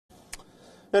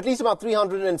At least about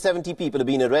 370 people have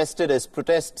been arrested as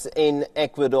protests in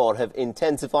Ecuador have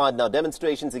intensified. Now,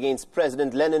 demonstrations against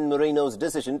President Lenin Moreno's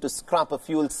decision to scrap a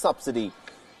fuel subsidy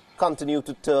continue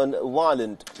to turn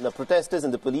violent. Now, protesters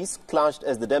and the police clashed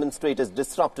as the demonstrators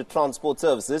disrupted transport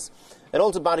services and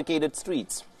also barricaded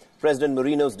streets. President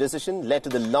Moreno's decision led to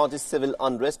the largest civil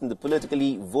unrest in the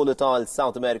politically volatile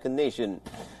South American nation.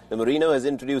 Now, Moreno has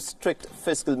introduced strict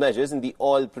fiscal measures in the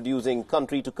oil-producing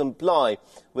country to comply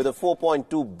with a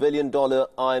 $4.2 billion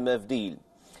IMF deal.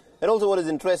 And also what is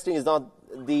interesting is that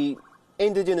the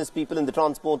indigenous people in the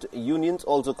transport unions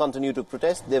also continue to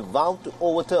protest. They vowed to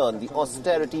overturn the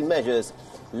austerity measures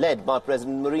led by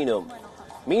President Moreno.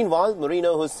 Meanwhile,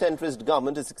 Moreno, whose centrist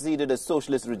government has succeeded a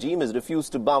socialist regime, has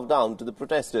refused to bow down to the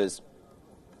protesters.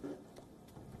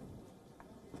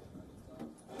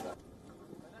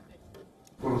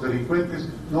 Con los delincuentes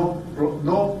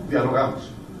no dialogamos.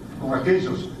 Con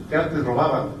aquellos que antes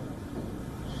robaban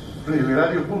el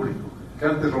erario público, que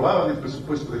antes robaban el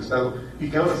presupuesto del Estado y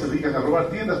que ahora se dedican a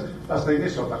robar tiendas, hasta en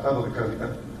eso ha bajado de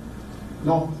calidad.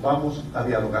 No vamos a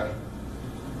dialogar.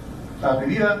 La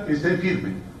medida esté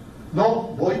firme. No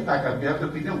voy a cambiar de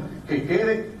opinión, que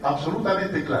quede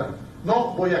absolutamente claro.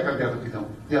 No voy a cambiar de opinión.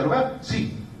 Dialogar,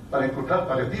 sí, para encontrar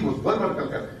paliativos, vuelvo a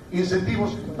recalcar,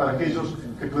 incentivos para aquellos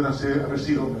que puedan haber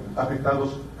sido afectados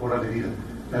por la medida.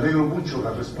 Me alegro mucho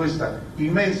la respuesta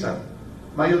inmensa,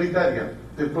 mayoritaria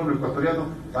del pueblo ecuatoriano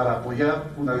para apoyar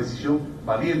una decisión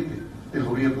valiente del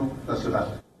gobierno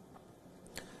nacional.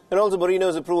 And also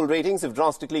Moreno's approval ratings have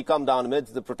drastically come down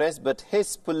amidst the protests, but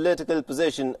his political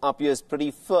position appears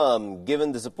pretty firm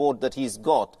given the support that he's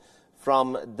got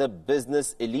from the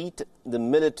business elite, the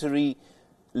military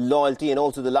loyalty and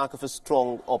also the lack of a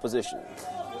strong opposition.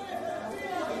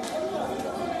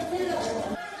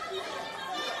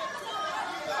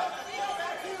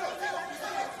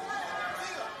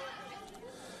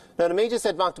 Now, in a major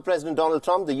setback to President Donald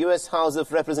Trump, the U.S. House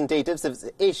of Representatives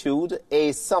has issued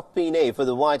a subpoena for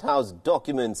the White House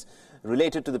documents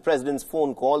related to the president's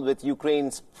phone call with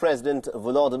Ukraine's President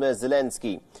Volodymyr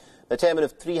Zelensky. The chairman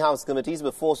of 3 House committees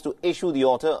were forced to issue the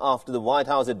order after the White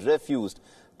House had refused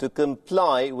to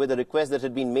comply with a request that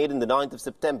had been made on the 9th of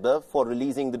September for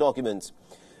releasing the documents.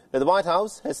 Now, the White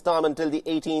House has time until the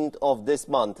 18th of this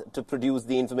month to produce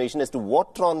the information as to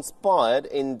what transpired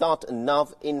in that now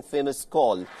infamous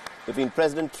call between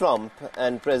President Trump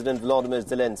and President Volodymyr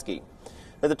Zelensky.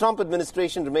 Now, the Trump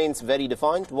administration remains very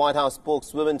defiant. White House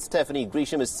spokeswoman Stephanie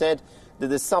Grisham has said that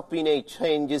the subpoena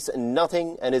changes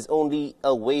nothing and is only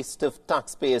a waste of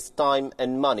taxpayers' time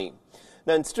and money.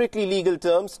 Now, in strictly legal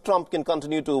terms, Trump can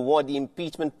continue to avoid the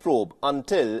impeachment probe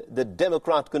until the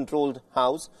Democrat-controlled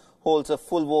House holds a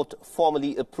full vote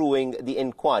formally approving the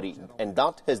inquiry, and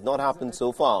that has not happened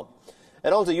so far.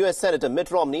 And also, U.S. Senator Mitt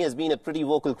Romney has been a pretty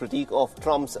vocal critique of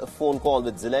Trump's phone call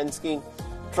with Zelensky.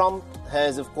 Trump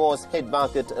has, of course, hit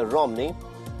back at Romney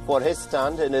for his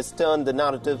stand and has turned the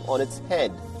narrative on its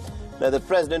head. Now, the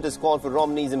president has called for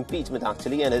Romney's impeachment,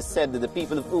 actually, and has said that the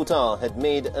people of Utah had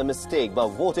made a mistake by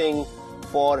voting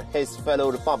for his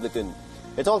fellow Republican.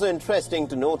 It's also interesting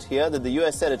to note here that the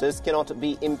U.S. senators cannot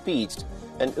be impeached,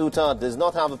 and Utah does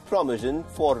not have a provision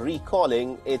for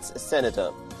recalling its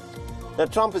senator. Now,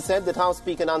 Trump has said that House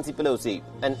Speaker Nancy Pelosi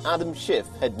and Adam Schiff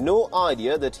had no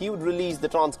idea that he would release the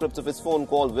transcripts of his phone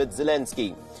call with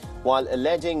Zelensky. While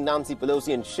alleging Nancy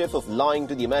Pelosi and Schiff of lying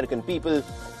to the American people,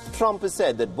 Trump has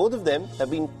said that both of them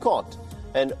have been caught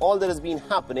and all that has been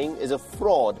happening is a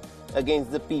fraud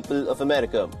against the people of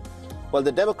America. Well,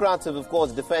 the Democrats have, of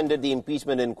course, defended the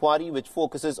impeachment inquiry, which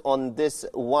focuses on this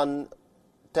one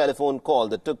telephone call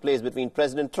that took place between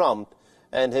President Trump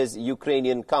and his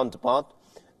Ukrainian counterpart.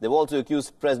 They've also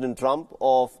accused President Trump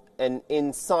of an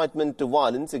incitement to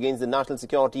violence against the national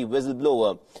security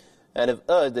whistleblower and have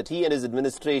urged that he and his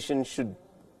administration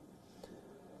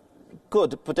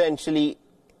could potentially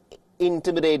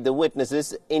intimidate the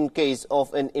witnesses in case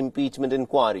of an impeachment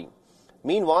inquiry.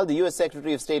 Meanwhile, the U.S.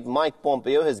 Secretary of State Mike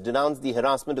Pompeo has denounced the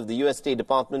harassment of the U.S. State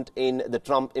Department in the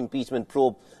Trump impeachment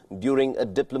probe during a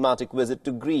diplomatic visit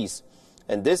to Greece.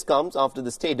 And this comes after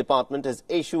the State Department has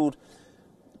issued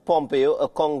Pompeo a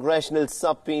congressional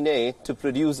subpoena to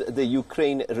produce the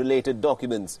Ukraine-related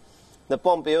documents. Now,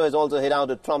 Pompeo has also hit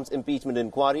out at Trump's impeachment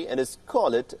inquiry and has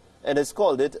called it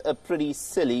a pretty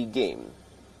silly game.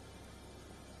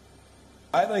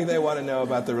 I think they want to know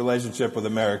about the relationship with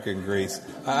America and Greece.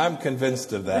 I'm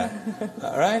convinced of that.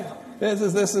 All right? This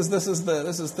is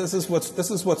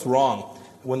what's wrong.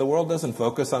 When the world doesn't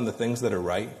focus on the things that are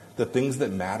right, the things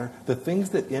that matter, the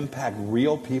things that impact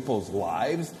real people's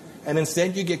lives, and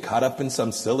instead you get caught up in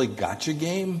some silly gotcha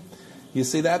game, You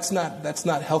see, that's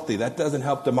not healthy. That doesn't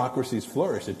help democracies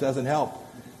flourish. It doesn't help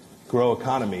grow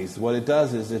economies. What it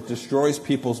does is it destroys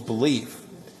people's belief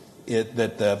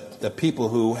that the people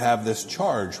who have this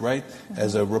charge, right,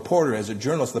 as a reporter, as a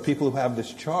journalist, the people who have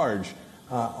this charge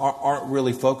aren't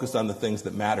really focused on the things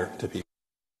that matter to people.